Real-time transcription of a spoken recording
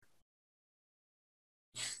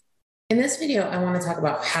In this video, I want to talk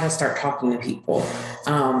about how to start talking to people.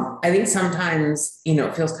 I think sometimes,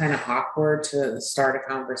 it feels kind of awkward to start a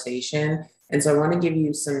conversation. And so I want to give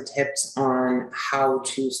you some tips on how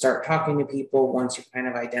to start talking to people once you've kind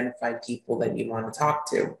of identified people that you want to talk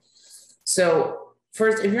to. So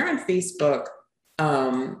first, if you're on Facebook,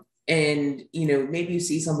 and maybe you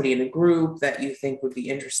see somebody in a group that you think would be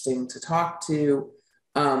interesting to talk to,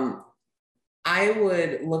 I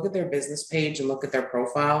would look at their business page and look at their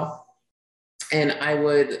profile. And I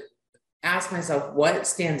would ask myself, what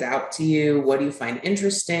stands out to you? What do you find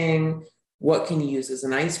interesting? What can you use as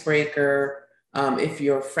an icebreaker? If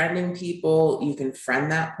you're friending people, you can friend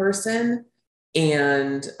that person.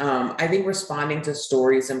 And I think responding to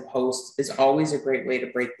stories and posts is always a great way to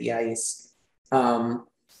break the ice.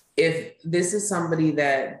 If this is somebody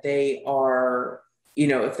that they are,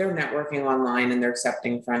 if they're networking online and they're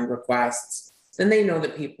accepting friend requests, then they know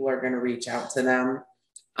that people are going to reach out to them.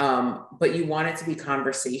 But you want it to be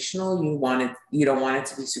conversational. You don't want it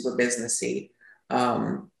to be super businessy.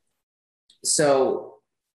 So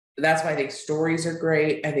that's why I think stories are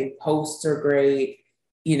great. I think posts are great.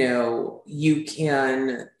 You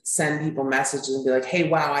can send people messages and be like, hey,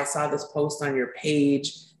 wow, I saw this post on your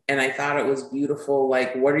page and I thought it was beautiful.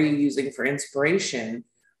 Like, what are you using for inspiration,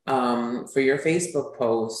 for your Facebook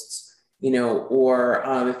posts? Or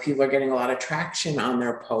if people are getting a lot of traction on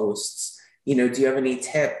their posts, do you have any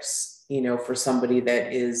tips, for somebody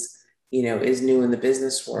that is new in the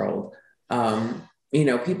business world?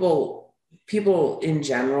 People in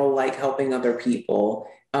general like helping other people,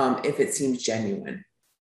 if it seems genuine.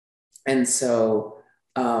 And so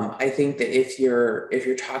I think that if you're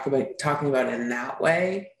talking about it in that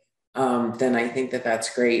way, then I think that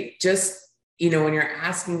that's great. Just, when you're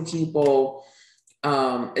asking people,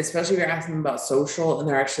 especially if you're asking them about social and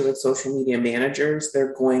they're actually like social media managers,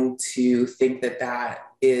 they're going to think that that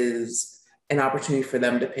is an opportunity for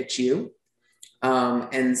them to pitch you.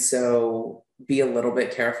 And so be a little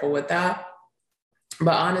bit careful with that.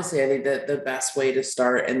 But honestly, I think that the best way to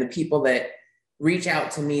start, and the people that reach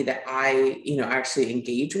out to me that I, actually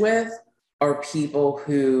engage with, are people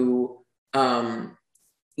who,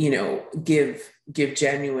 give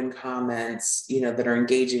genuine comments, that are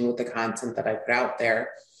engaging with the content that I put out there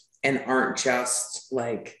and aren't just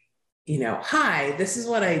like, hi, this is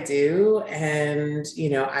what I do. And,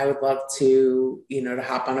 I would love to, to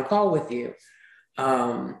hop on a call with you.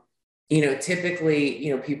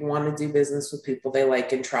 Typically, people want to do business with people they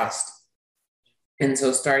like and trust. And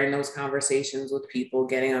so starting those conversations with people,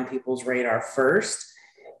 getting on people's radar first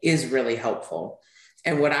is really helpful.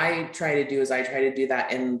 And what I try to do is I try to do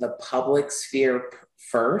that in the public sphere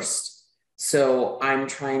first. So I'm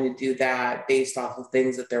trying to do that based off of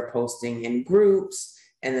things that they're posting in groups,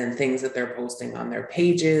 and then things that they're posting on their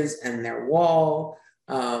pages and their wall,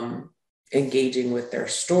 engaging with their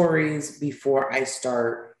stories before I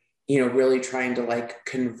start, really trying to like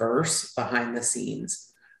converse behind the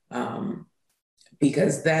scenes.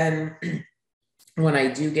 Because then when I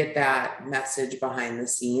do get that message behind the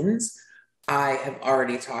scenes, I have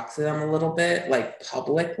already talked to them a little bit, like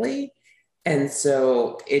publicly. And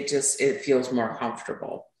so it feels more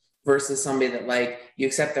comfortable versus somebody that like you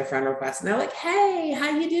accept their friend request and they're like, hey, how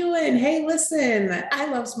you doing? Hey, listen, I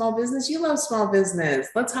love small business. You love small business.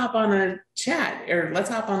 Let's hop on a chat or let's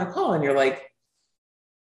hop on a call. And you're like,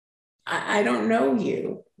 I don't know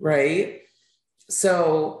you, right?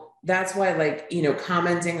 So that's why, like,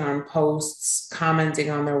 commenting on posts, commenting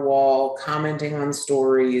on their wall, commenting on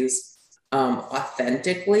stories,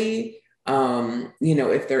 authentically,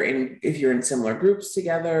 if you're in similar groups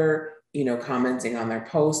together, commenting on their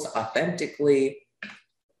post authentically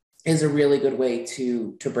is a really good way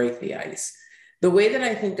to break the ice. The way that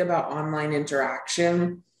I think about online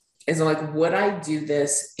interaction is like, would I do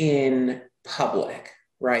this in public,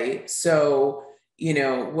 right? So,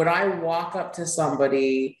 would I walk up to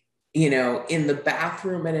somebody, in the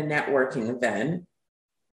bathroom at a networking event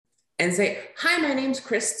and say, hi, my name's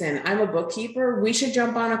Kristen. I'm a bookkeeper. We should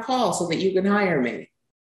jump on a call so that you can hire me.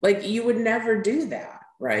 Like, you would never do that,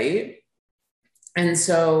 right? And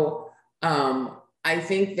so I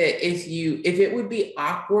think that if it would be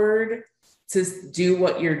awkward to do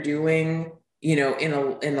what you're doing, in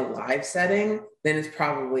a live setting, then it's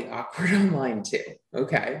probably awkward online too.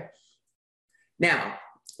 Okay. Now,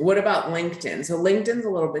 what about LinkedIn? So LinkedIn's a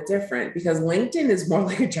little bit different because LinkedIn is more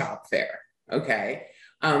like a job fair. Okay.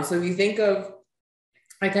 So if you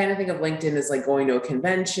I kind of think of LinkedIn as like going to a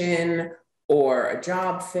convention or a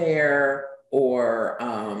job fair or,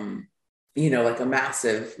 like a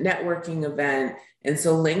massive networking event. And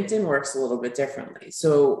so LinkedIn works a little bit differently.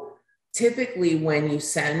 So typically when you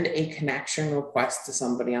send a connection request to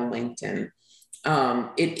somebody on LinkedIn,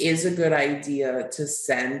 it is a good idea to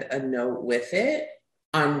send a note with it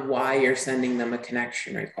on why you're sending them a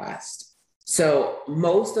connection request. So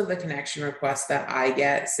most of the connection requests that I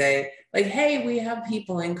get say like, hey, we have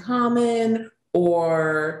people in common,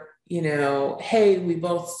 or, hey, we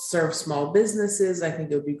both serve small businesses. I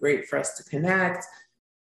think it would be great for us to connect.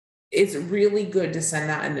 It's really good to send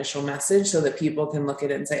that initial message so that people can look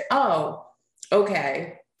at it and say, oh,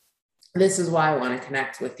 okay, this is why I want to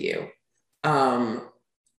connect with you. And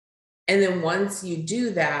then once you do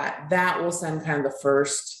that, that will send kind of the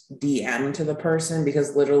first DM to the person,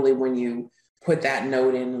 because literally when you put that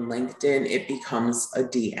note in LinkedIn, it becomes a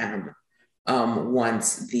DM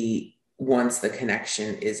once the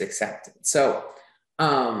connection is accepted. So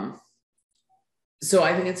I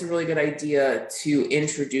think it's a really good idea to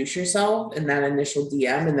introduce yourself in that initial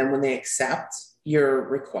DM, and then when they accept your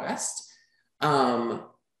request, go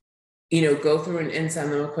through and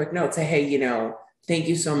send them a quick note. Say, hey, thank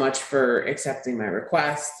you so much for accepting my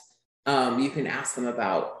request. You can ask them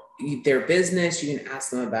about their business. You can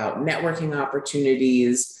ask them about networking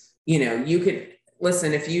opportunities. You can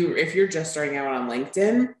listen, if you're just starting out on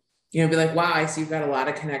LinkedIn, be like, wow, I see you've got a lot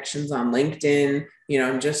of connections on LinkedIn.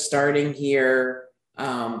 I'm just starting here,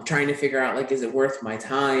 trying to figure out, like, is it worth my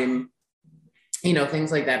time?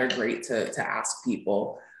 Things like that are great to ask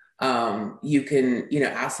people. You can,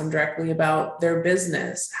 ask them directly about their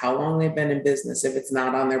business, how long they've been in business. If it's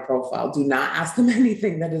not on their profile, do not ask them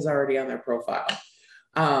anything that is already on their profile.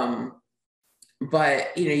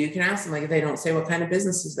 But, you can ask them, like, if they don't say what kind of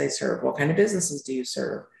businesses they serve, what kind of businesses do you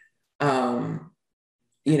serve?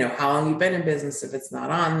 How long you've been in business if it's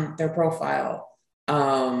not on their profile.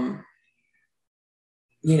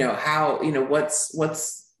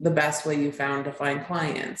 What's the best way you found to find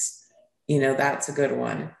clients? That's a good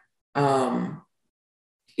one.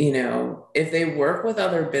 If they work with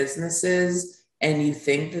other businesses and you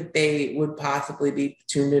think that they would possibly be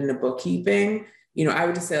tuned into bookkeeping, I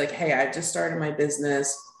would just say, like, hey, I've just started my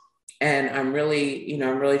business and I'm really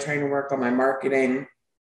trying to work on my marketing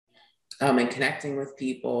and connecting with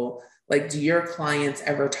people. Like, do your clients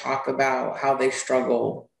ever talk about how they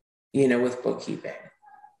struggle, with bookkeeping?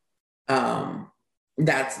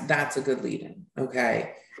 That's a good lead-in.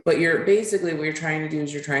 Okay. But what you're trying to do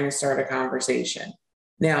is you're trying to start a conversation.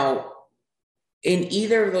 Now, in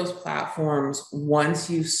either of those platforms, once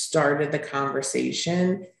you've started the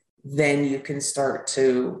conversation, then you can start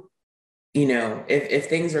to, if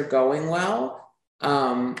things are going well,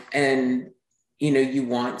 and, you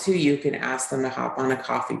want to, you can ask them to hop on a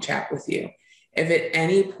coffee chat with you. If at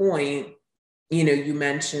any point, you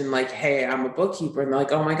mentioned, like, hey, I'm a bookkeeper, and they're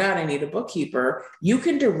like, oh my God, I need a bookkeeper, you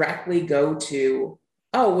can directly go to,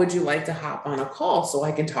 oh, would you like to hop on a call so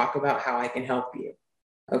I can talk about how I can help you?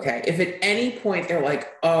 Okay. If at any point they're like,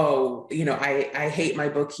 oh, I hate my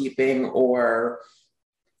bookkeeping, or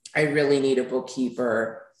I really need a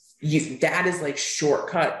bookkeeper, that is like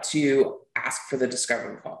shortcut to ask for the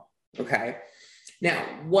discovery call. Okay. Now,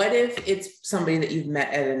 what if it's somebody that you've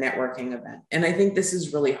met at a networking event? And I think this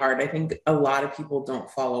is really hard. I think a lot of people don't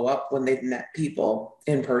follow up when they've met people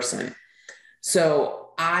in person.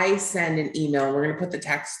 So I send an email, and we're going to put the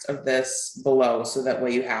text of this below so that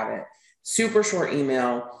way you have it. Super short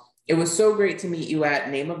email. It was so great to meet you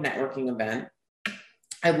at name of networking event.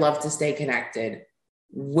 I'd love to stay connected.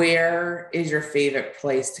 Where is your favorite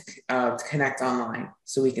place to connect online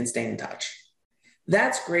so we can stay in touch?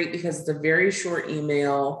 That's great because it's a very short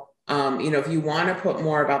email. If you want to put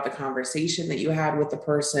more about the conversation that you had with the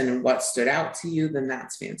person and what stood out to you, then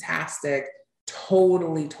that's fantastic.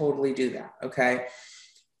 Totally do that. Okay.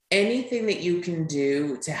 Anything that you can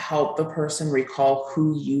do to help the person recall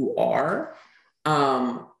who you are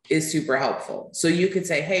is super helpful. So you could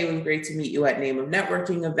say, hey, it was great to meet you at name of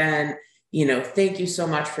networking event. Thank you so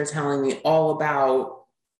much for telling me all about,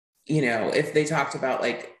 if they talked about,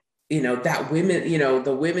 like, that women,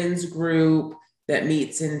 the women's group that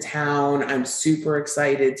meets in town, I'm super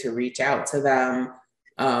excited to reach out to them.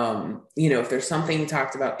 If there's something you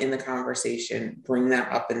talked about in the conversation, bring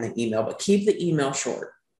that up in the email, but keep the email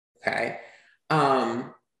short. Okay.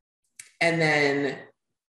 And then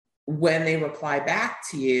when they reply back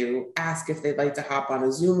to you, ask if they'd like to hop on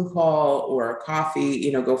a Zoom call or a coffee,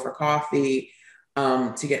 go for coffee,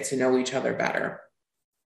 to get to know each other better.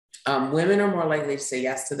 Women are more likely to say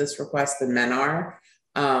yes to this request than men are.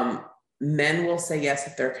 Men will say yes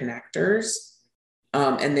if they're connectors,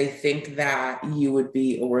 and they think that you would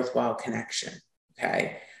be a worthwhile connection.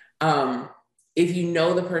 Okay. if you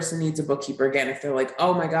know the person needs a bookkeeper, again, if they're like,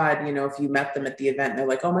 oh my God, you know, if you met them at the event, they're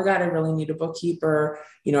like, oh my God, I really need a bookkeeper.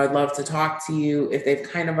 You know, I'd love to talk to you. If they've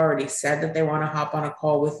kind of already said that they want to hop on a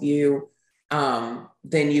call with you,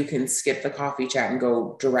 then you can skip the coffee chat and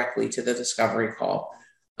go directly to the discovery call.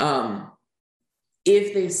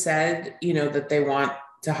 If they said, you know, that they want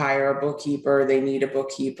to hire a bookkeeper, they need a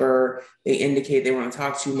bookkeeper, they indicate they want to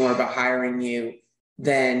talk to you more about hiring you,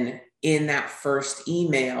 then in that first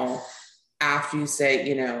email, after you say,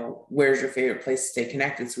 you know, where's your favorite place to stay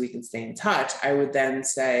connected so we can stay in touch, I would then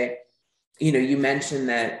say, you know, you mentioned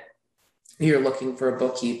that you're looking for a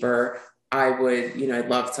bookkeeper. I would, you know, I'd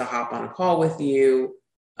love to hop on a call with you.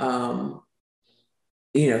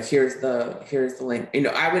 You know, here's the link. You know,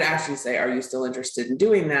 I would actually say, are you still interested in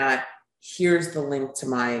doing that? Here's the link to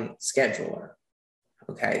my scheduler.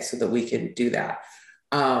 Okay, so that we can do that.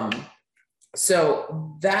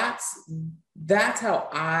 So that's how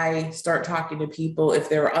I start talking to people. If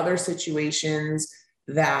there are other situations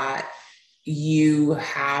that you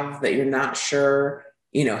have that you're not sure,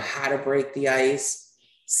 you know, how to break the ice,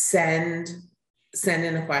 send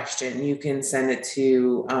in a question. You can send it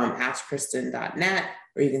to askkristen.net,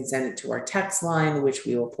 or you can send it to our text line, which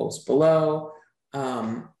we will post below.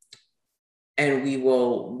 And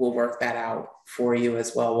we'll work that out for you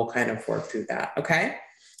as well. We'll kind of work through that. Okay.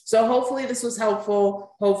 So hopefully this was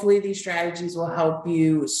helpful. Hopefully these strategies will help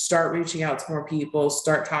you start reaching out to more people,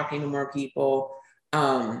 start talking to more people.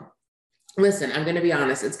 Listen, I'm going to be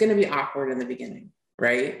honest. It's going to be awkward in the beginning,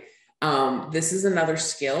 right? This is another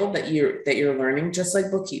skill that you're learning, just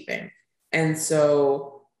like bookkeeping. And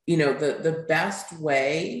so, you know, the best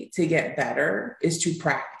way to get better is to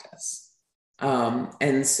practice.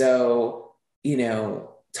 And so, you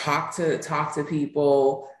know, talk to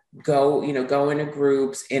people, go into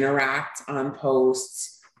groups, interact on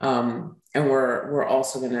posts. And we're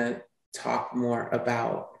also going to talk more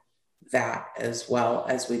about that as well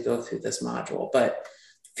as we go through this module. But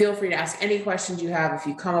feel free to ask any questions you have. If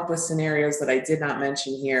you come up with scenarios that I did not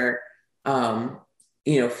mention here,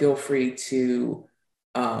 you know, feel free to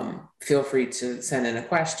send in a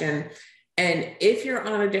question. And if you're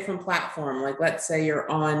on a different platform, like let's say you're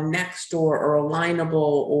on Nextdoor or Alignable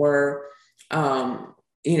or,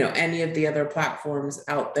 you know, any of the other platforms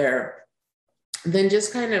out there, then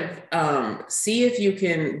just kind of see if you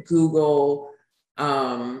can Google,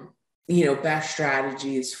 you know, best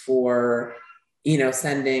strategies for, you know,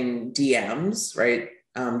 sending DMs, right?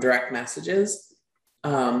 Direct messages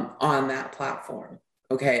on that platform.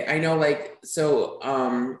 Okay. I know, like, so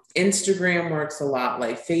Instagram works a lot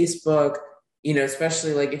like Facebook, you know,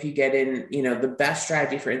 especially like if you get in, you know, the best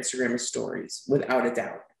strategy for Instagram is stories, without a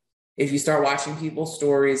doubt. If you start watching people's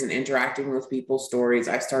stories and interacting with people's stories,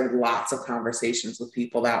 I've started lots of conversations with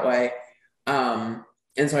people that way. And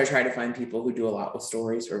so I try to find people who do a lot with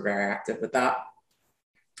stories who are very active with that.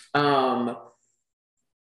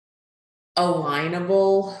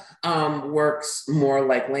 Alignable works more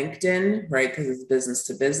like LinkedIn, right? Because it's business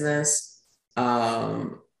to business.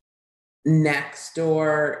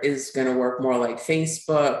 Nextdoor is going to work more like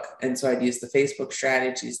Facebook. And so I'd use the Facebook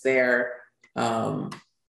strategies there.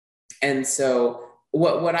 And so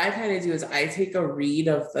what I kind of do is I take a read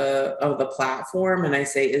of the platform and I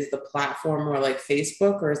say, is the platform more like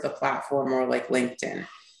Facebook or is the platform more like LinkedIn?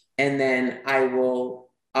 And then I'll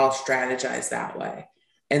strategize that way.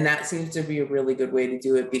 And that seems to be a really good way to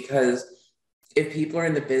do it, because if people are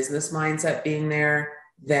in the business mindset being there,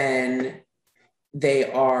 then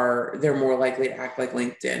they're more likely to act like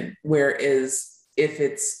LinkedIn. Whereas if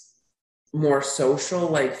it's more social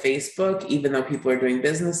like Facebook, even though people are doing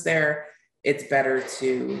business there, it's better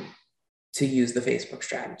to use the Facebook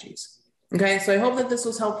strategies. Okay, so I hope that this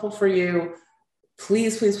was helpful for you.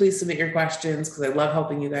 Please, please, please submit your questions, because I love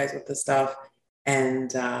helping you guys with this stuff.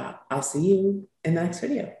 And I'll see you in the next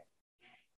video.